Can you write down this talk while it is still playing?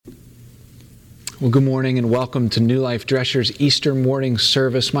Well, good morning and welcome to New Life Drescher's Easter morning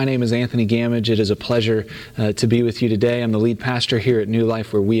service. My name is Anthony Gamage. It is a pleasure to be with you today. I'm the lead pastor here at New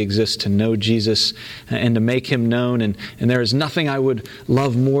Life, where we exist to know Jesus and to make Him known. And there is nothing I would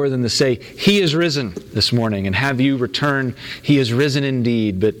love more than to say, He is risen this morning, and have you return. He is risen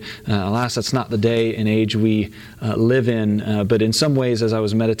indeed. But alas, that's not the day and age we live in. But in some ways, as I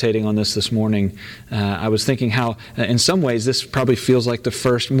was meditating on this morning, I was thinking how, in some ways, this probably feels like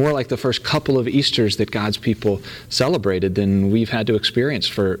more like the first couple of Easters that God's people celebrated than we've had to experience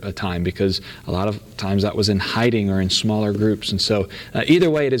for a time, because a lot of times that was in hiding or in smaller groups. And so either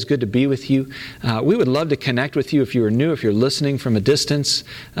way, it is good to be with you. We would love to connect with you if you are new, if you're listening from a distance.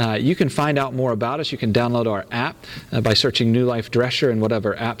 You can find out more about us. You can download our app by searching New Life Drescher in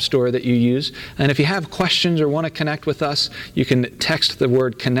whatever app store that you use. And if you have questions or want to connect with us, you can text the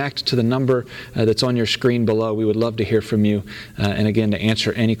word connect to the number that's on your screen below. We would love to hear from you. And again, to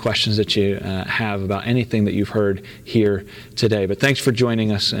answer any questions that you have about anything that you've heard here today. But thanks for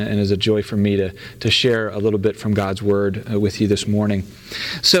joining us, and it's a joy for me to share a little bit from God's Word with you this morning.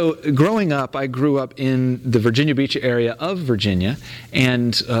 So growing up, I grew up in the Virginia Beach area of Virginia,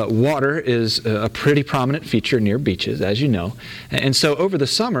 and water is a pretty prominent feature near beaches, as you know. And so over the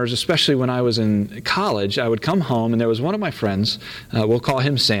summers, especially when I was in college, I would come home, and there was one of my friends, we'll call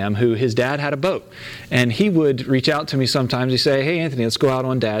him Sam, who his dad had a boat. And he would reach out to me sometimes. He'd say, "Hey, Anthony, let's go out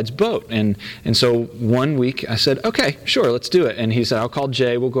on Dad's boat." And so one week I said, "Okay, sure, let's do it." And he said, "I'll call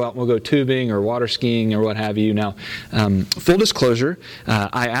Jay. We'll go out and we'll go tubing or water skiing or what have you." Now, full disclosure,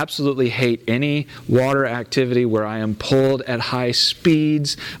 I absolutely hate any water activity where I am pulled at high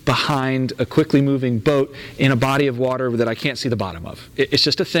speeds behind a quickly moving boat in a body of water that I can't see the bottom of. It's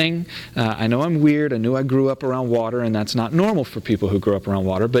just a thing. I know I'm weird. I knew I grew up around water, and that's not normal for people who grow up around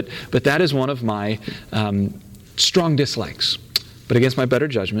water. But that is one of my strong dislikes. But against my better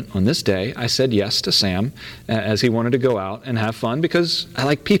judgment, on this day, I said yes to Sam as he wanted to go out and have fun, because I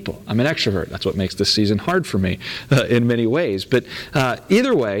like people. I'm an extrovert. That's what makes this season hard for me in many ways. But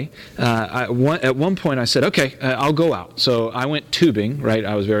either way, at one point I said, "Okay, I'll go out." So I went tubing, right?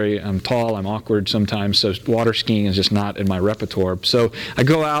 I'm tall, I'm awkward sometimes, so water skiing is just not in my repertoire. So I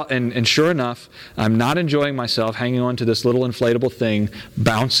go out, and sure enough, I'm not enjoying myself hanging on to this little inflatable thing,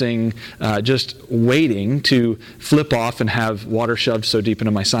 bouncing, just waiting to flip off and have water shoved so deep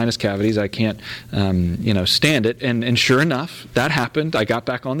into my sinus cavities I can't stand it. And sure enough, that happened. I got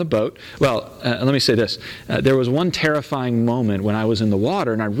back on the boat. Well, let me say this. There was one terrifying moment when I was in the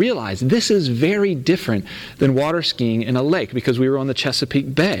water, and I realized this is very different than water skiing in a lake, because we were on the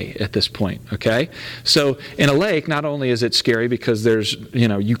Chesapeake Bay at this point, okay? So in a lake, not only is it scary because there's,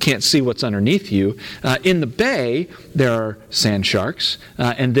 you can't see what's underneath you. In the bay, there are sand sharks,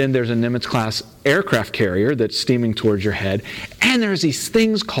 and then there's a Nimitz-class aircraft carrier that's steaming towards your head, and there's these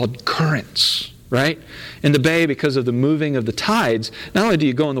things called currents, right? In the bay, because of the moving of the tides, not only do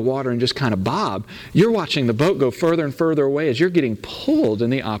you go in the water and just kind of bob, you're watching the boat go further and further away as you're getting pulled in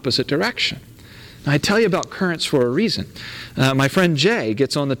the opposite direction. Now, I tell you about currents for a reason. My friend Jay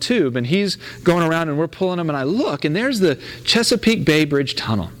gets on the tube, and he's going around, and we're pulling him, and I look, and there's the Chesapeake Bay Bridge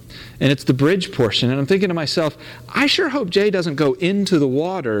Tunnel. And it's the bridge portion. And I'm thinking to myself, I sure hope Jay doesn't go into the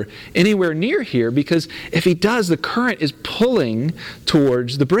water anywhere near here, because if he does, the current is pulling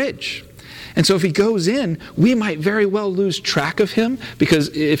towards the bridge. And so if he goes in, we might very well lose track of him,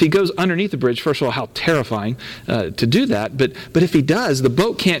 because if he goes underneath the bridge, first of all, how terrifying to do that. But if he does, the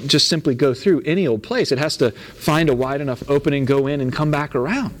boat can't just simply go through any old place. It has to find a wide enough opening, go in, and come back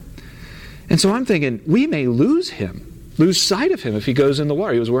around. And so I'm thinking, we may lose sight of him if he goes in the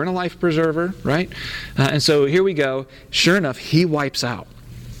water. He was wearing a life preserver, right? And so here we go. Sure enough, he wipes out.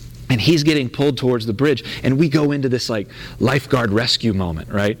 And he's getting pulled towards the bridge. And we go into this lifeguard rescue moment,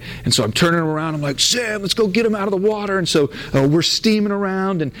 right? And so I'm turning around. I'm like, "Sam, let's go get him out of the water." And so we're steaming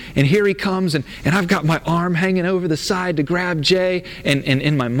around. And here he comes. And I've got my arm hanging over the side to grab Jay. And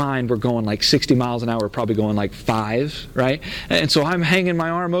in my mind, we're going 60 miles an hour. We're probably going 5, right? And so I'm hanging my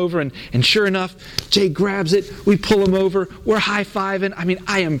arm over. And sure enough, Jay grabs it. We pull him over. We're high-fiving. I mean,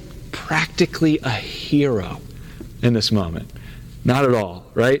 I am practically a hero in this moment. Not at all,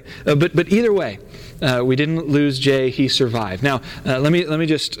 right? But either way, we didn't lose Jay. He survived. Now, let me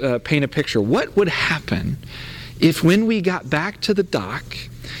just paint a picture. What would happen if, when we got back to the dock,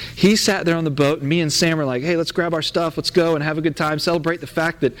 he sat there on the boat, and me and Sam were like, "Hey, let's grab our stuff, let's go and have a good time, celebrate the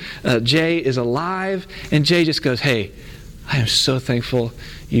fact that Jay is alive." And Jay just goes, "Hey, I am so thankful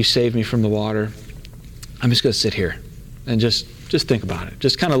you saved me from the water. I'm just going to sit here and just think about it.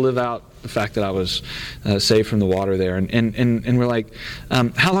 Just kind of live out the fact that I was saved from the water there." And we're like,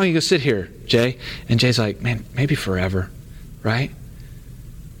 "How long are you going to sit here, Jay?" And Jay's like, "Man, maybe forever," right?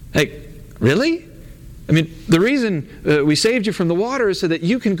 Like, really? I mean, the reason we saved you from the water is so that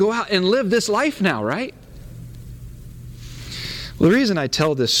you can go out and live this life now, right? Well, the reason I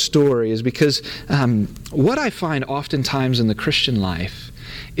tell this story is because what I find oftentimes in the Christian life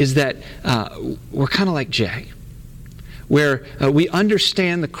is that we're kind of like Jay, where we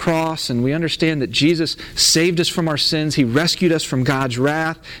understand the cross and we understand that Jesus saved us from our sins. He rescued us from God's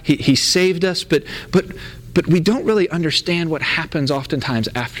wrath. He saved us, but we don't really understand what happens oftentimes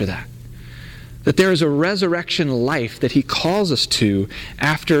after that. That there is a resurrection life that He calls us to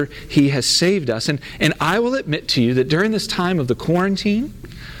after He has saved us. And I will admit to you that during this time of the quarantine,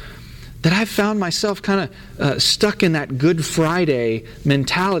 that I've found myself kind of stuck in that Good Friday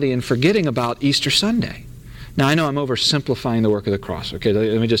mentality and forgetting about Easter Sunday. Now, I know I'm oversimplifying the work of the cross. Okay,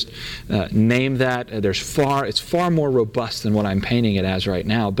 let me just name that. It's far more robust than what I'm painting it as right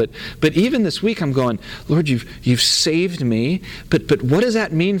now. But even this week, I'm going, Lord, you've saved me. But what does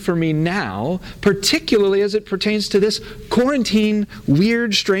that mean for me now, particularly as it pertains to this quarantine,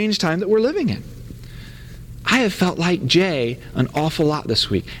 weird, strange time that we're living in? I have felt like Jay an awful lot this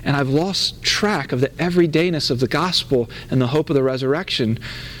week, and I've lost track of the everydayness of the gospel and the hope of the resurrection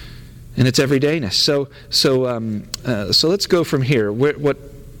and its everydayness. So let's go from here. What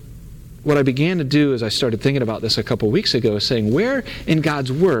I began to do as I started thinking about this a couple weeks ago is saying, where in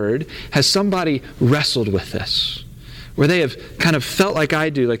God's Word has somebody wrestled with this? Where they have kind of felt like I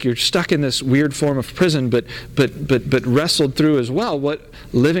do, like you're stuck in this weird form of prison, but wrestled through as well what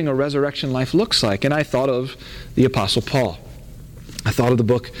living a resurrection life looks like. And I thought of the Apostle Paul. I thought of the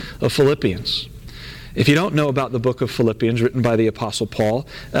book of Philippians. If you don't know about the book of Philippians written by the Apostle Paul,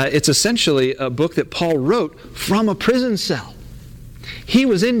 it's essentially a book that Paul wrote from a prison cell. He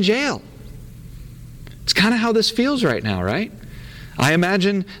was in jail. It's kind of how this feels right now, right? I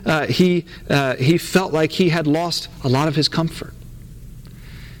imagine he felt like he had lost a lot of his comfort.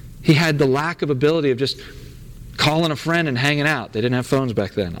 He had the lack of ability of just calling a friend and hanging out. They didn't have phones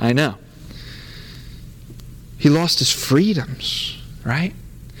back then, I know. He lost his freedoms, right?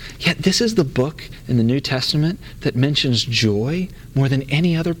 Yet this is the book in the New Testament that mentions joy more than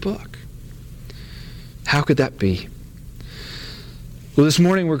any other book. How could that be? Well, this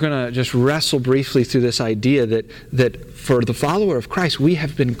morning we're going to just wrestle briefly through this idea that for the follower of Christ, we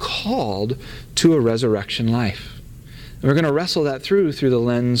have been called to a resurrection life. And we're going to wrestle that through the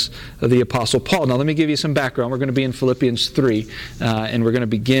lens of the Apostle Paul. Now, let me give you some background. We're going to be in Philippians 3, and we're going to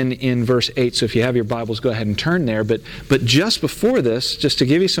begin in verse 8. So if you have your Bibles, go ahead and turn there. But just before this, just to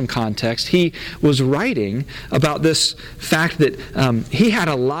give you some context, he was writing about this fact that he had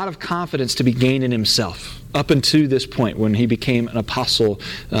a lot of confidence to be gained in himself up until this point when he became an apostle,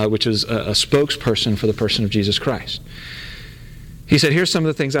 which was a spokesperson for the person of Jesus Christ. He said, here's some of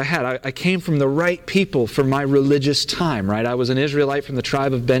the things I had. I came from the right people for my religious time, right? I was an Israelite from the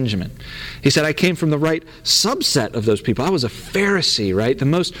tribe of Benjamin. He said, I came from the right subset of those people. I was a Pharisee, right? The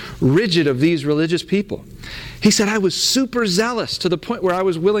most rigid of these religious people. He said, I was super zealous to the point where I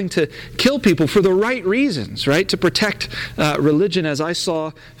was willing to kill people for the right reasons, right? To protect religion as I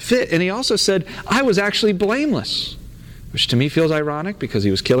saw fit. And he also said, I was actually blameless. Which to me feels ironic because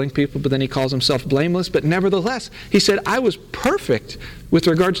he was killing people, but then he calls himself blameless. But nevertheless, he said, I was perfect with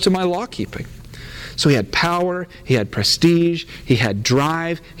regards to my law keeping. So he had power, he had prestige, he had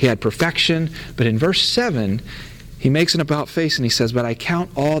drive, he had perfection. But in verse 7, he makes an about face and he says, but I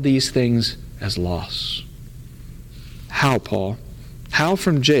count all these things as loss. How, Paul? How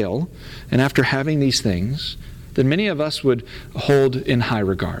from jail, and after having these things, that many of us would hold in high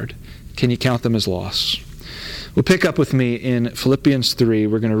regard, can you count them as loss? Well, pick up with me in Philippians 3.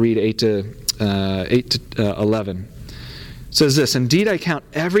 We're going to read 8 to 11. It says this, indeed I count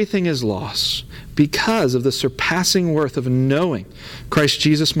everything as loss because of the surpassing worth of knowing Christ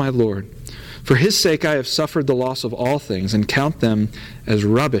Jesus my Lord. For His sake I have suffered the loss of all things and count them as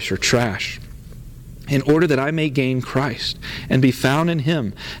rubbish or trash, in order that I may gain Christ and be found in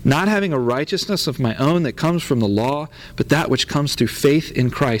Him, not having a righteousness of my own that comes from the law, but that which comes through faith in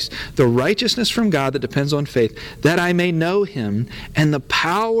Christ, the righteousness from God that depends on faith, that I may know Him and the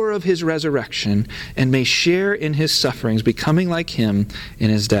power of His resurrection, and may share in His sufferings, becoming like Him in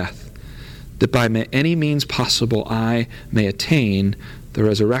His death, that by any means possible I may attain the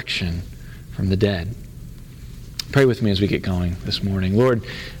resurrection from the dead. Pray with me as we get going this morning. Lord,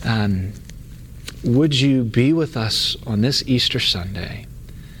 would you be with us on this Easter Sunday?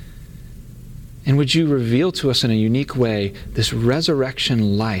 And would you reveal to us in a unique way this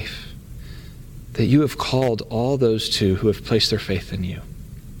resurrection life that you have called all those to who have placed their faith in you?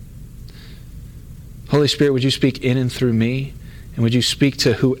 Holy Spirit, would you speak in and through me And would you speak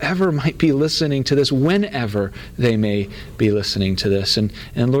to whoever might be listening to this, whenever they may be listening to this. And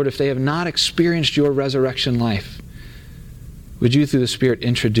Lord, if they have not experienced your resurrection life, would you, through the Spirit,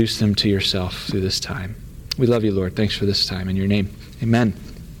 introduce them to yourself through this time? We love you, Lord. Thanks for this time. In your name, amen.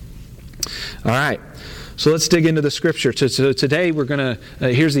 All right. So let's dig into the Scripture. So today we're going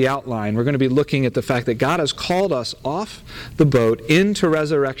to, here's the outline. We're going to be looking at the fact that God has called us off the boat into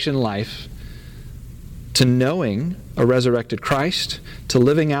resurrection life, to knowing a resurrected Christ, to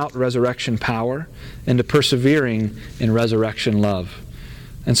living out resurrection power, and to persevering in resurrection love.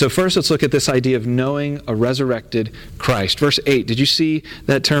 And so first let's look at this idea of knowing a resurrected Christ. Verse 8, did you see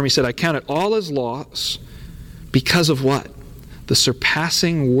that term? He said, I count it all as loss because of what? The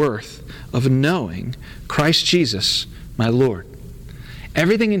surpassing worth of knowing Christ Jesus, my Lord.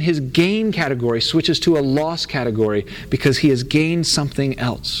 Everything in his gain category switches to a loss category because he has gained something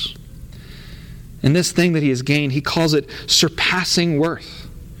else. And this thing that he has gained, he calls it surpassing worth.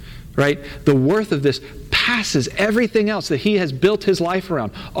 Right? The worth of this passes everything else that he has built his life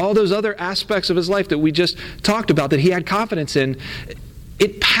around. All those other aspects of his life that we just talked about, that he had confidence in,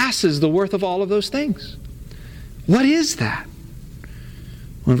 it passes the worth of all of those things. What is that?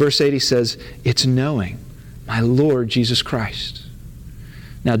 Well, in verse 8 he says, it's knowing my Lord Jesus Christ.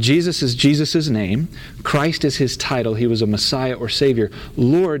 Now, Jesus is Jesus' name. Christ is his title. He was a Messiah or Savior.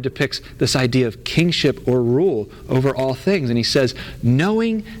 Lord depicts this idea of kingship or rule over all things. And he says,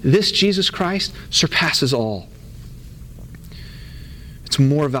 knowing this Jesus Christ surpasses all. It's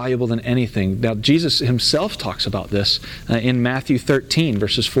more valuable than anything. Now, Jesus himself talks about this in Matthew 13,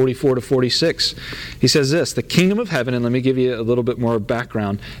 verses 44 to 46. He says this, the kingdom of heaven, and let me give you a little bit more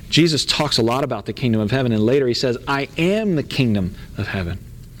background. Jesus talks a lot about the kingdom of heaven, and later he says, I am the kingdom of heaven.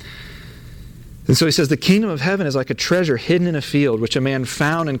 And so he says, the kingdom of heaven is like a treasure hidden in a field, which a man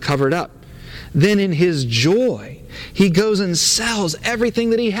found and covered up. Then in his joy, he goes and sells everything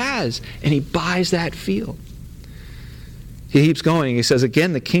that he has, and he buys that field. He keeps going. He says,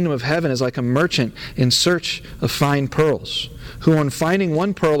 again, the kingdom of heaven is like a merchant in search of fine pearls, who on finding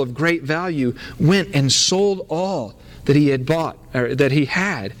one pearl of great value went and sold all that he had bought, or that he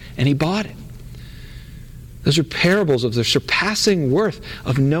had, and he bought it. Those are parables of the surpassing worth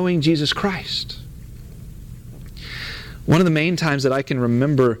of knowing Jesus Christ. One of the main times that I can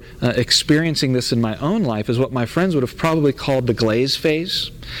remember experiencing this in my own life is what my friends would have probably called the glaze phase.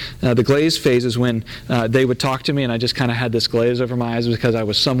 The glaze phase is when they would talk to me and I just kind of had this glaze over my eyes because I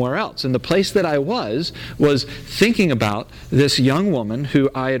was somewhere else. And the place that I was thinking about this young woman who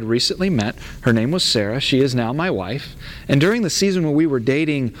I had recently met. Her name was Sarah. She is now my wife. And during the season when we were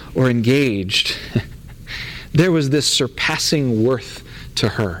dating or engaged, there was this surpassing worth to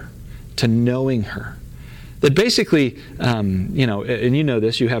her, to knowing her. That basically, and you know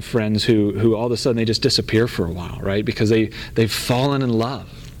this, you have friends who all of a sudden they just disappear for a while, right? Because they've fallen in love.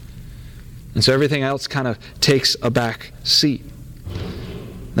 And so everything else kind of takes a back seat.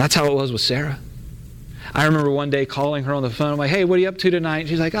 That's how it was with Sarah. I remember one day calling her on the phone. I'm like, hey, what are you up to tonight? And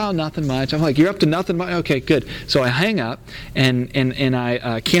she's like, oh, nothing much. I'm like, you're up to nothing much? Okay, good. So I hang up and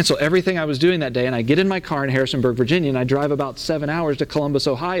I cancel everything I was doing that day, and I get in my car in Harrisonburg, Virginia, and I drive about 7 hours to Columbus,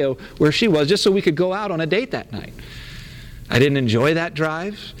 Ohio, where she was, just so we could go out on a date that night. I didn't enjoy that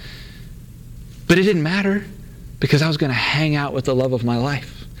drive, but it didn't matter because I was going to hang out with the love of my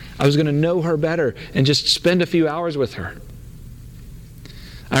life. I was going to know her better and just spend a few hours with her.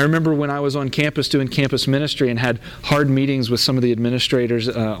 I remember when I was on campus doing campus ministry and had hard meetings with some of the administrators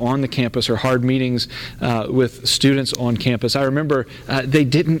on the campus, or hard meetings with students on campus. I remember they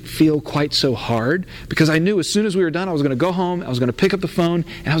didn't feel quite so hard because I knew as soon as we were done, I was going to go home, I was going to pick up the phone,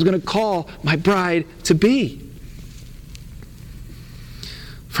 and I was going to call my bride-to-be.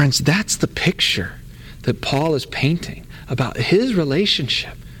 Friends, that's the picture that Paul is painting about his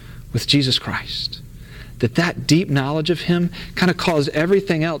relationship with Jesus Christ. That deep knowledge of him kind of caused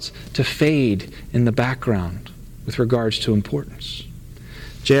everything else to fade in the background with regards to importance.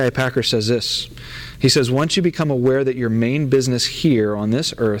 J.I. Packer says this. He says, once you become aware that your main business here on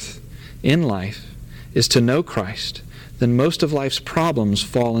this earth, in life, is to know Christ, then most of life's problems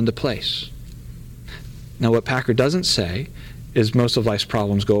fall into place. Now, what Packer doesn't say is most of life's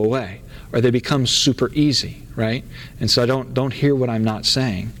problems go away, or they become super easy, right? And so don't hear what I'm not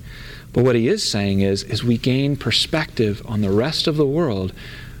saying. But what he is saying is we gain perspective on the rest of the world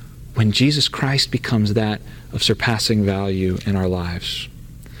when Jesus Christ becomes that of surpassing value in our lives.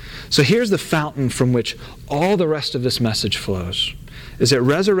 So here's the fountain from which all the rest of this message flows, is that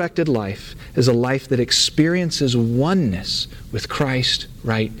resurrected life is a life that experiences oneness with Christ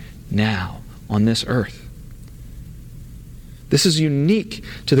right now on this earth. This is unique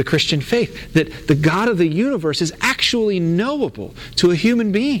to the Christian faith, that the God of the universe is actually knowable to a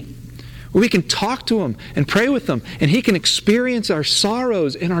human being, where we can talk to Him and pray with Him, and He can experience our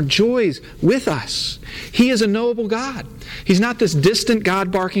sorrows and our joys with us. He is a knowable God. He's not this distant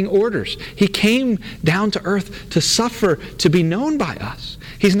God barking orders. He came down to earth to suffer, to be known by us.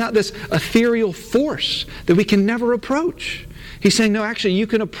 He's not this ethereal force that we can never approach. He's saying, no, actually, you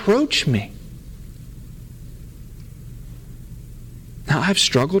can approach me. Now, I've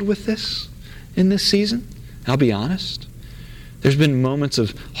struggled with this in this season. I'll be honest. There's been moments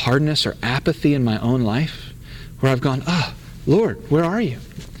of hardness or apathy in my own life where I've gone, Lord, where are you?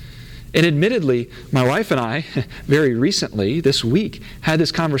 And admittedly, my wife and I, very recently, this week, had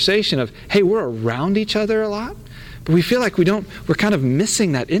this conversation of, hey, we're around each other a lot, but we feel like we're kind of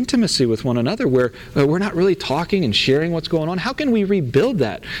missing that intimacy with one another where we're not really talking and sharing what's going on. How can we rebuild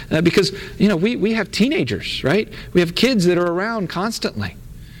that? Because, we have teenagers, right? We have kids that are around constantly.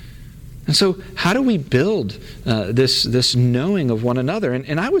 And so how do we build this knowing of one another?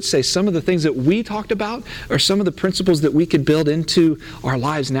 And I would say some of the things that we talked about are some of the principles that we could build into our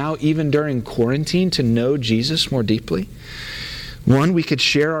lives now, even during quarantine, to know Jesus more deeply. One, we could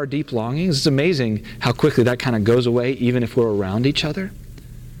share our deep longings. It's amazing how quickly that kind of goes away, even if we're around each other.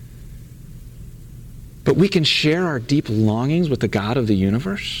 But we can share our deep longings with the God of the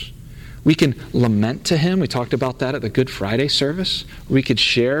universe. We can lament to Him. We talked about that at the Good Friday service. We could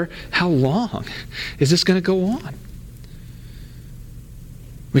share, how long is this going to go on?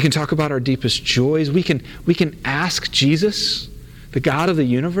 We can talk about our deepest joys. We can ask Jesus, the God of the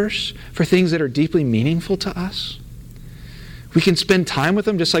universe, for things that are deeply meaningful to us. We can spend time with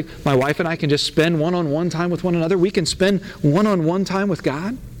Him, just like my wife and I can just spend one-on-one time with one another. We can spend one-on-one time with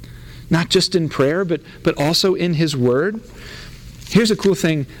God, not just in prayer, but also in His Word. Here's a cool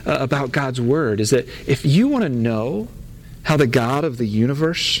thing about God's Word, is that if you want to know how the God of the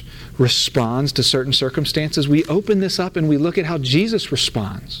universe responds to certain circumstances, we open this up and we look at how Jesus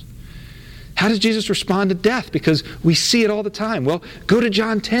responds. How does Jesus respond to death? Because we see it all the time. Well, go to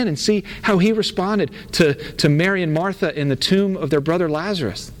John 10 and see how He responded to Mary and Martha in the tomb of their brother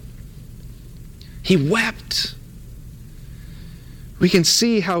Lazarus. He wept. We can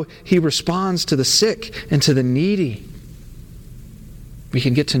see how He responds to the sick and to the needy. We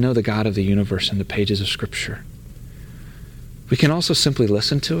can get to know the God of the universe in the pages of Scripture. We can also simply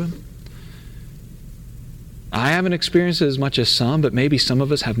listen to Him. I haven't experienced it as much as some, but maybe some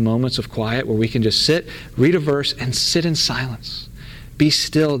of us have moments of quiet where we can just sit, read a verse, and sit in silence. Be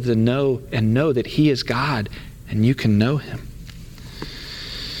still to know that He is God, and you can know Him.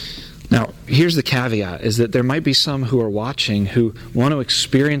 Now, here's the caveat, is that there might be some who are watching who want to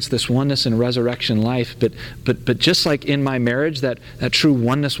experience this oneness and resurrection life, but just like in my marriage, that true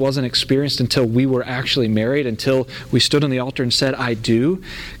oneness wasn't experienced until we were actually married, until we stood on the altar and said, I do.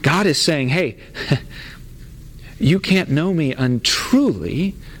 God is saying, hey, you can't know me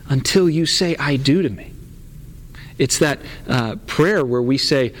truly until you say, I do to me. It's that prayer where we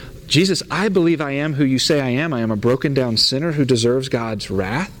say, Jesus, I believe I am who you say I am. I am a broken down sinner who deserves God's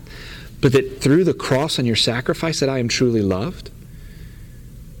wrath. But that through the cross and your sacrifice that I am truly loved.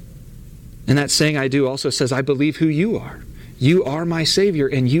 And that saying I do also says, I believe who you are. You are my Savior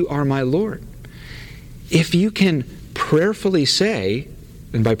and you are my Lord. If you can prayerfully say,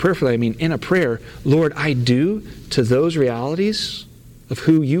 and by prayerfully I mean in a prayer, Lord, I do to those realities of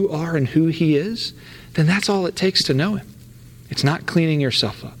who you are and who He is, then that's all it takes to know Him. It's not cleaning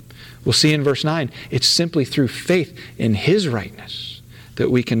yourself up. We'll see in verse 9, it's simply through faith in His rightness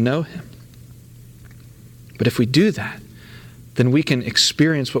that we can know Him. But if we do that, then we can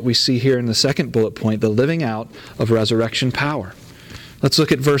experience what we see here in the second bullet point, the living out of resurrection power. Let's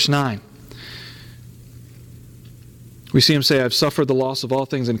look at verse 9. We see Him say, I've suffered the loss of all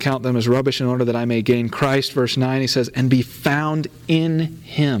things and count them as rubbish in order that I may gain Christ. Verse 9, He says, and be found in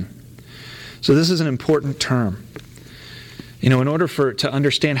Him. So this is an important term. In order to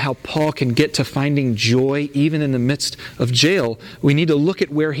understand how Paul can get to finding joy even in the midst of jail, we need to look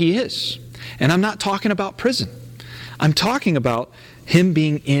at where he is. And I'm not talking about prison. I'm talking about him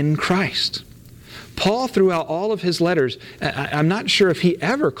being in Christ. Paul, throughout all of his letters, I'm not sure if he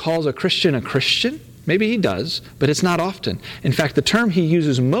ever calls a Christian a Christian. Maybe he does, but it's not often. In fact, the term he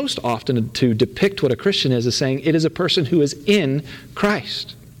uses most often to depict what a Christian is saying, it is a person who is in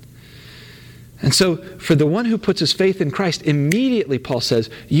Christ. And so, for the one who puts his faith in Christ, immediately Paul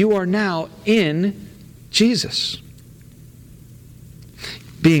says, you are now in Jesus.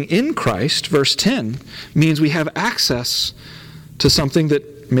 Being in Christ, verse 10, means we have access to something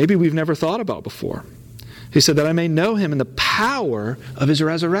that maybe we've never thought about before. He said that I may know Him in the power of His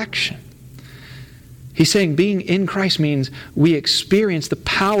resurrection. He's saying being in Christ means we experience the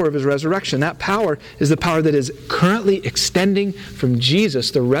power of His resurrection. That power is the power that is currently extending from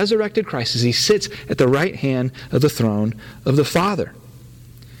Jesus, the resurrected Christ, as He sits at the right hand of the throne of the Father.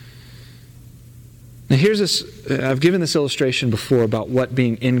 Now here's this, I've given this illustration before about what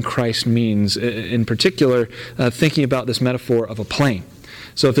being in Christ means, in particular thinking about this metaphor of a plane.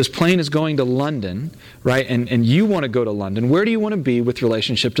 So if this plane is going to London, right, and you want to go to London, where do you want to be with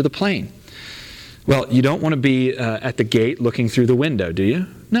relationship to the plane? Well, you don't want to be at the gate looking through the window, do you?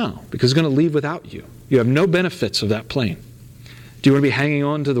 No, because it's going to leave without you. You have no benefits of that plane. Do you want to be hanging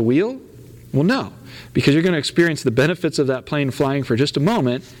on to the wheel? Well, no, because you're going to experience the benefits of that plane flying for just a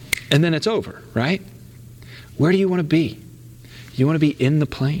moment, and then it's over, right? Where do you want to be? You want to be in the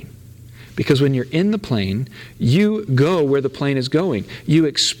plane. Because when you're in the plane, you go where the plane is going. You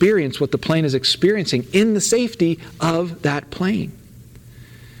experience what the plane is experiencing in the safety of that plane.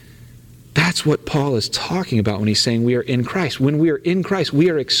 That's what Paul is talking about when he's saying we are in Christ. When we are in Christ, we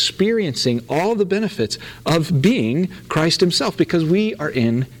are experiencing all the benefits of being Christ Himself because we are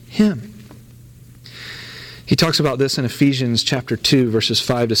in Him. He talks about this in Ephesians chapter 2, verses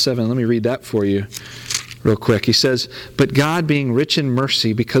 5 to 7. Let me read that for you real quick. He says, "But God, being rich in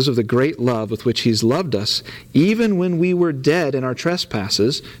mercy, because of the great love with which He's loved us, even when we were dead in our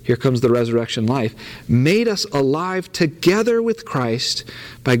trespasses," here comes the resurrection life, "made us alive together with Christ.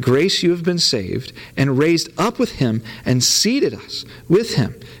 By grace you have been saved, and raised up with Him, and seated us with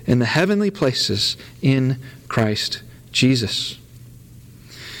Him in the heavenly places in Christ Jesus."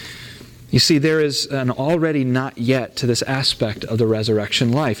 You see, there is an already not yet to this aspect of the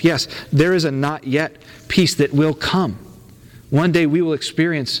resurrection life. Yes, there is a not yet piece that will come. One day we will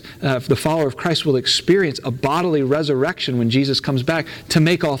experience, the follower of Christ will experience a bodily resurrection when Jesus comes back to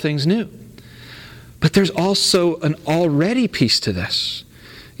make all things new. But there's also an already piece to this.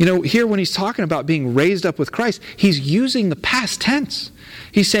 You know, here when he's talking about being raised up with Christ, he's using the past tense.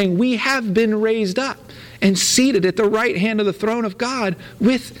 He's saying we have been raised up and seated at the right hand of the throne of God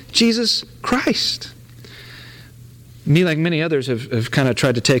with Jesus Christ. Me, like many others, have kind of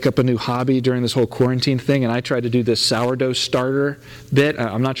tried to take up a new hobby during this whole quarantine thing, and I tried to do this sourdough starter bit.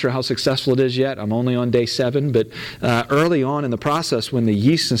 I'm not sure how successful it is yet. I'm only on day 7, but early on in the process, when the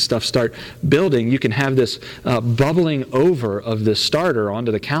yeast and stuff start building, you can have this bubbling over of this starter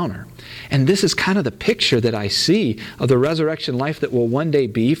onto the counter. And this is kind of the picture that I see of the resurrection life that will one day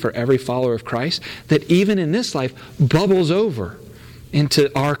be for every follower of Christ, that even in this life bubbles over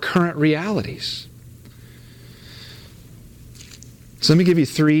into our current realities. So let me give you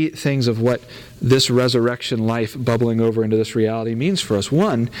 3 things of what this resurrection life bubbling over into this reality means for us.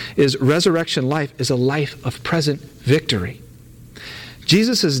 One is resurrection life is a life of present victory.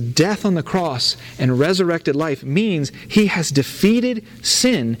 Jesus' death on the cross and resurrected life means He has defeated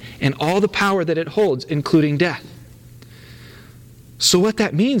sin and all the power that it holds, including death. So what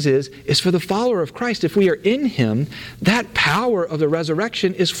that means is for the follower of Christ, if we are in Him, that power of the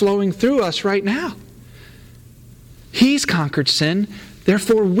resurrection is flowing through us right now. He's conquered sin,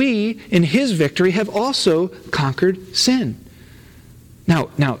 therefore we, in His victory, have also conquered sin. Now,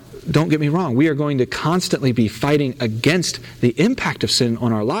 don't get me wrong, we are going to constantly be fighting against the impact of sin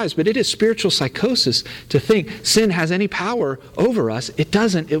on our lives, but it is spiritual psychosis to think sin has any power over us. It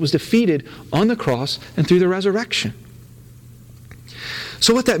doesn't. It was defeated on the cross and through the resurrection.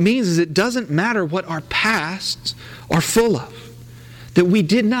 So what that means is it doesn't matter what our pasts are full of. That we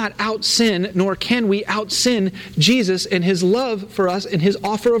did not out-sin, nor can we out-sin Jesus and His love for us and His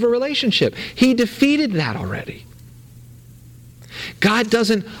offer of a relationship. He defeated that already. God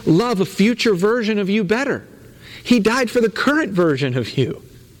doesn't love a future version of you better. He died for the current version of you.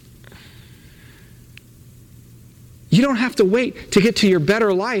 You don't have to wait to get to your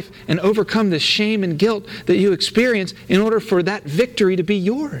better life and overcome the shame and guilt that you experience in order for that victory to be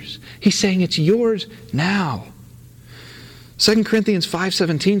yours. He's saying it's yours now. 2 Corinthians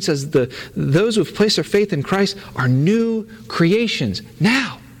 5:17 says those who have placed their faith in Christ are new creations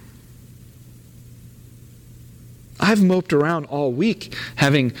now. I've moped around all week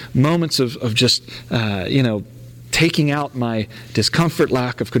having moments of just, taking out my discomfort,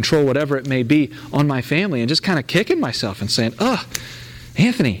 lack of control, whatever it may be, on my family and just kind of kicking myself and saying,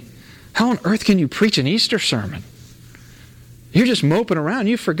 Anthony, how on earth can you preach an Easter sermon? You're just moping around.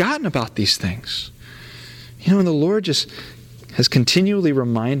 You've forgotten about these things. And the Lord just has continually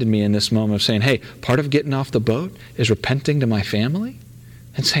reminded me in this moment of saying, hey, part of getting off the boat is repenting to my family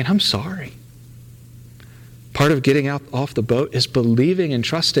and saying, I'm sorry. Part of getting off the boat is believing and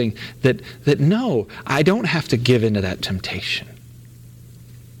trusting that no, I don't have to give into that temptation.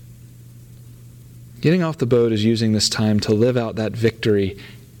 Getting off the boat is using this time to live out that victory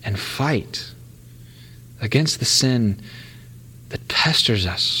and fight. against the sin that pesters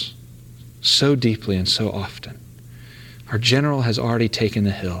us so deeply and so often. Our general has already taken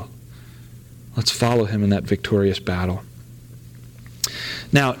the hill. Let's follow him in that victorious battle.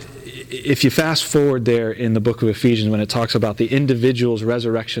 Now, if you fast forward there in the book of Ephesians when it talks about the individual's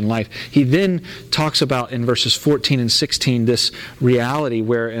resurrection life, he then talks about in verses 14 and 16 this reality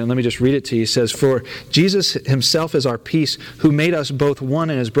where, and let me just read it to you, he says, "For Jesus himself is our peace, who made us both one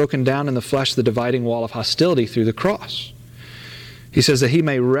and has broken down in the flesh the dividing wall of hostility through the cross." He says that he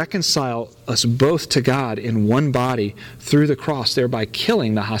may reconcile us both to God in one body through the cross, thereby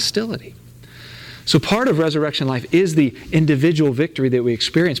killing the hostility. So part of resurrection life is the individual victory that we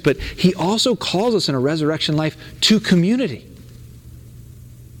experience, but he also calls us in a resurrection life to community.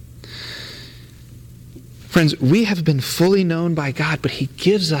 Friends, we have been fully known by God, but he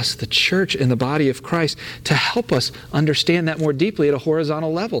gives us the church and the body of Christ to help us understand that more deeply at a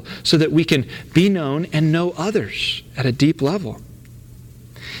horizontal level so that we can be known and know others at a deep level.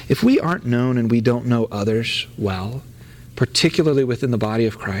 If we aren't known and we don't know others well, particularly within the body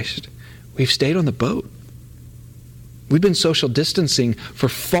of Christ, we've stayed on the boat. We've been social distancing for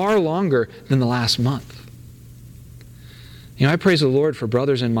far longer than the last month. You know, I praise the Lord for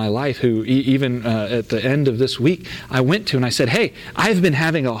brothers in my life who, even at the end of this week, I went to and I said, "Hey, I've been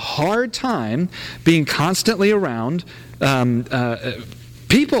having a hard time being constantly around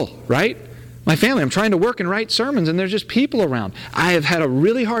people, right? My family, I'm trying to work and write sermons and there's just people around. I have had a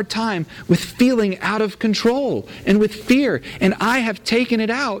really hard time with feeling out of control and with fear. And I have taken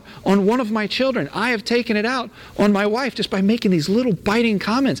it out on one of my children. I have taken it out on my wife just by making these little biting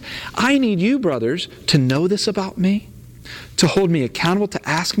comments. I need you, brothers, to know this about me, to hold me accountable, to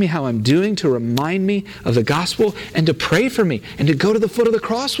ask me how I'm doing, to remind me of the gospel, and to pray for me, and to go to the foot of the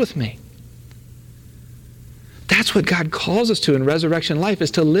cross with me." That's what God calls us to in resurrection life,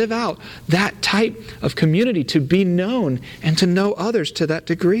 is to live out that type of community, to be known and to know others to that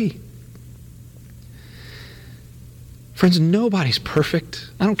degree. Friends, nobody's perfect.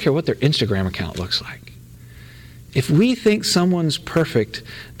 I don't care what their Instagram account looks like. If we think someone's perfect,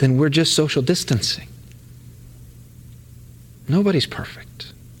 then we're just social distancing. Nobody's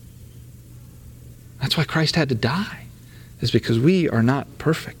perfect. That's why Christ had to die, is because we are not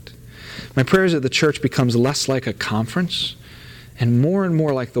perfect. My prayer is that the church becomes less like a conference and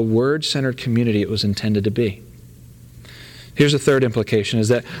more like the Word-centered community it was intended to be. Here's the third implication, is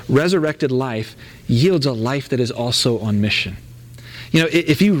that resurrected life yields a life that is also on mission. You know,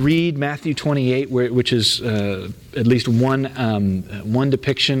 if you read Matthew 28, which is at least one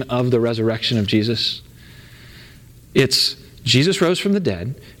depiction of the resurrection of Jesus, it's Jesus rose from the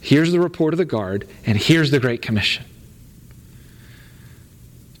dead, here's the report of the guard, and here's the Great Commission.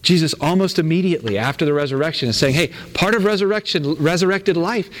 Jesus almost immediately after the resurrection is saying, hey, part of resurrected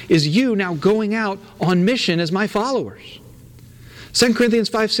life is you now going out on mission as my followers. 2 Corinthians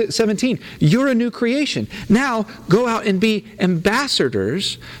 5:17, you're a new creation. Now go out and be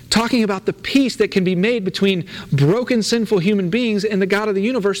ambassadors, talking about the peace that can be made between broken, sinful human beings and the God of the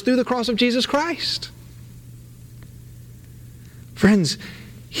universe through the cross of Jesus Christ. Friends,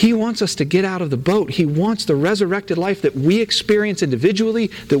 He wants us to get out of the boat. He wants the resurrected life that we experience individually,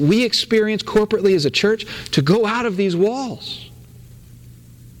 that we experience corporately as a church, to go out of these walls.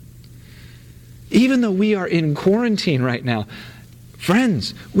 Even though we are in quarantine right now,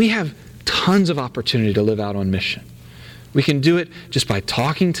 friends, we have tons of opportunity to live out on mission. We can do it just by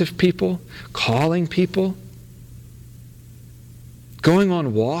talking to people, calling people, going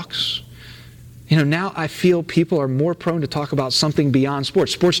on walks. You know, now I feel people are more prone to talk about something beyond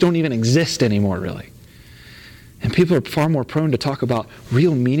sports. Sports don't even exist anymore, really. And people are far more prone to talk about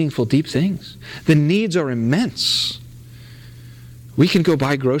real, meaningful, deep things. The needs are immense. We can go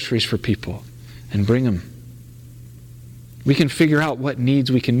buy groceries for people and bring them. We can figure out what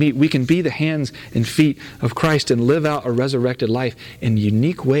needs we can meet. We can be the hands and feet of Christ and live out a resurrected life in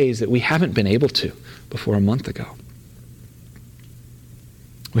unique ways that we haven't been able to before a month ago.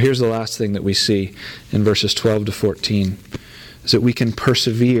 Well, here's the last thing that we see in verses 12 to 14, is that we can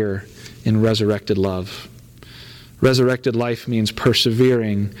persevere in resurrected love. Resurrected life means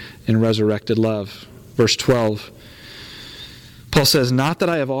persevering in resurrected love. Verse 12, Paul says, not that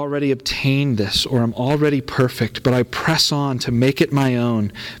I have already obtained this or am already perfect, but I press on to make it my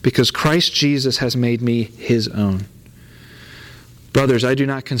own, because Christ Jesus has made me His own. Brothers, I do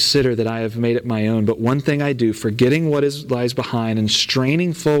not consider that I have made it my own, but one thing I do, forgetting what lies behind and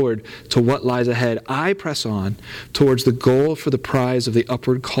straining forward to what lies ahead, I press on towards the goal for the prize of the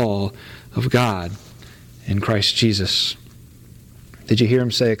upward call of God in Christ Jesus. Did you hear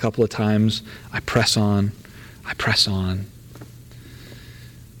him say a couple of times, I press on, I press on?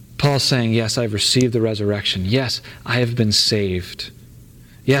 Paul Paul's saying, yes, I've received the resurrection. Yes, I have been saved.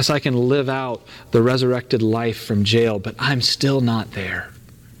 Yes, I can live out the resurrected life from jail, but I'm still not there.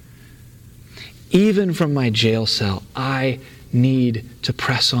 Even from my jail cell, I need to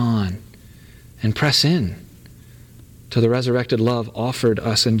press on and press in to the resurrected love offered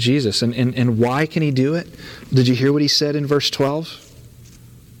us in Jesus. And why can he do it? Did you hear what he said in verse 12?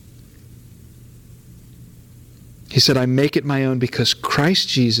 He said, I make it my own because Christ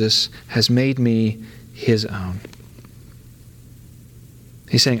Jesus has made me his own.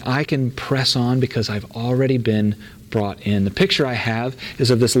 He's saying, I can press on because I've already been brought in. The picture I have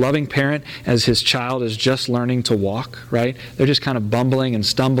is of this loving parent as his child is just learning to walk, right? They're just kind of bumbling and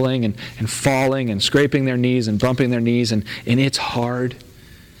stumbling and falling and scraping their knees and bumping their knees, and it's hard.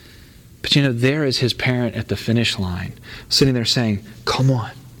 But there is his parent at the finish line, sitting there saying, come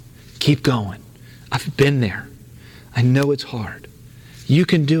on, keep going. I've been there. I know it's hard. You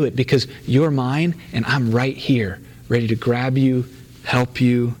can do it because you're mine and I'm right here, ready to grab you, help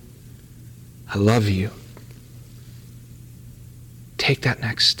you. I love you. Take that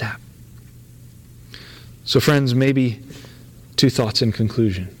next step. So friends, maybe 2 thoughts in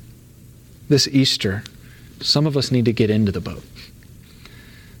conclusion. This Easter, some of us need to get into the boat.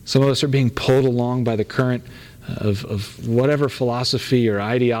 Some of us are being pulled along by the current of whatever philosophy or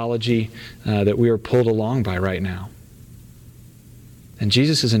ideology that we are pulled along by right now. And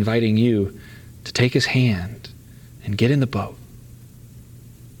Jesus is inviting you to take his hand and get in the boat.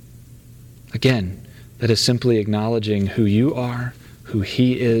 Again, that is simply acknowledging who you are, who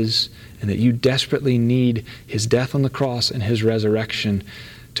he is, and that you desperately need his death on the cross and his resurrection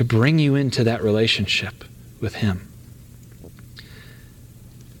to bring you into that relationship with him.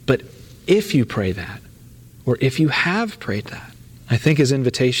 But if you pray that, or if you have prayed that, I think his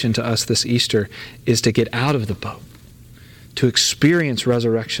invitation to us this Easter is to get out of the boat, to experience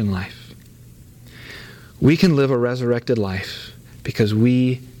resurrection life. We can live a resurrected life because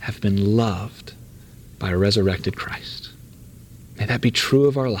we have been loved by a resurrected Christ. May that be true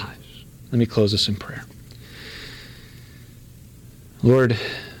of our lives. Let me close this in prayer. Lord,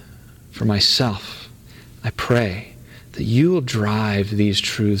 for myself, I pray that you will drive these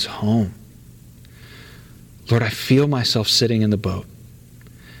truths home. Lord, I feel myself sitting in the boat,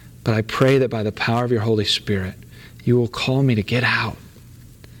 but I pray that by the power of your Holy Spirit, you will call me to get out,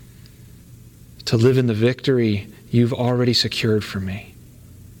 to live in the victory you've already secured for me,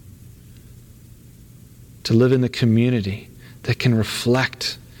 to live in the community that can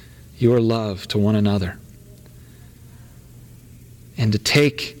reflect your love to one another, and to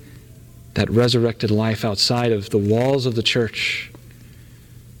take that resurrected life outside of the walls of the church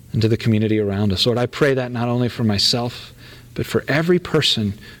and to the community around us. Lord, I pray that not only for myself, but for every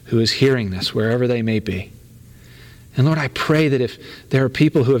person who is hearing this, wherever they may be. And Lord, I pray that if there are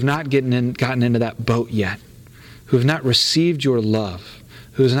people who have not gotten into that boat yet, who have not received your love,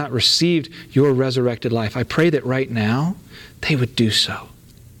 who has not received your resurrected life, I pray that right now they would do so.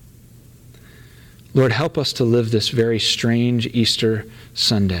 Lord, help us to live this very strange Easter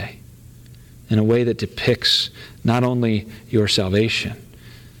Sunday in a way that depicts not only your salvation,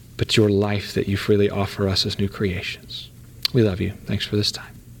 but your life that you freely offer us as new creations. We love you. Thanks for this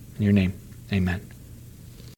time. In your name, amen.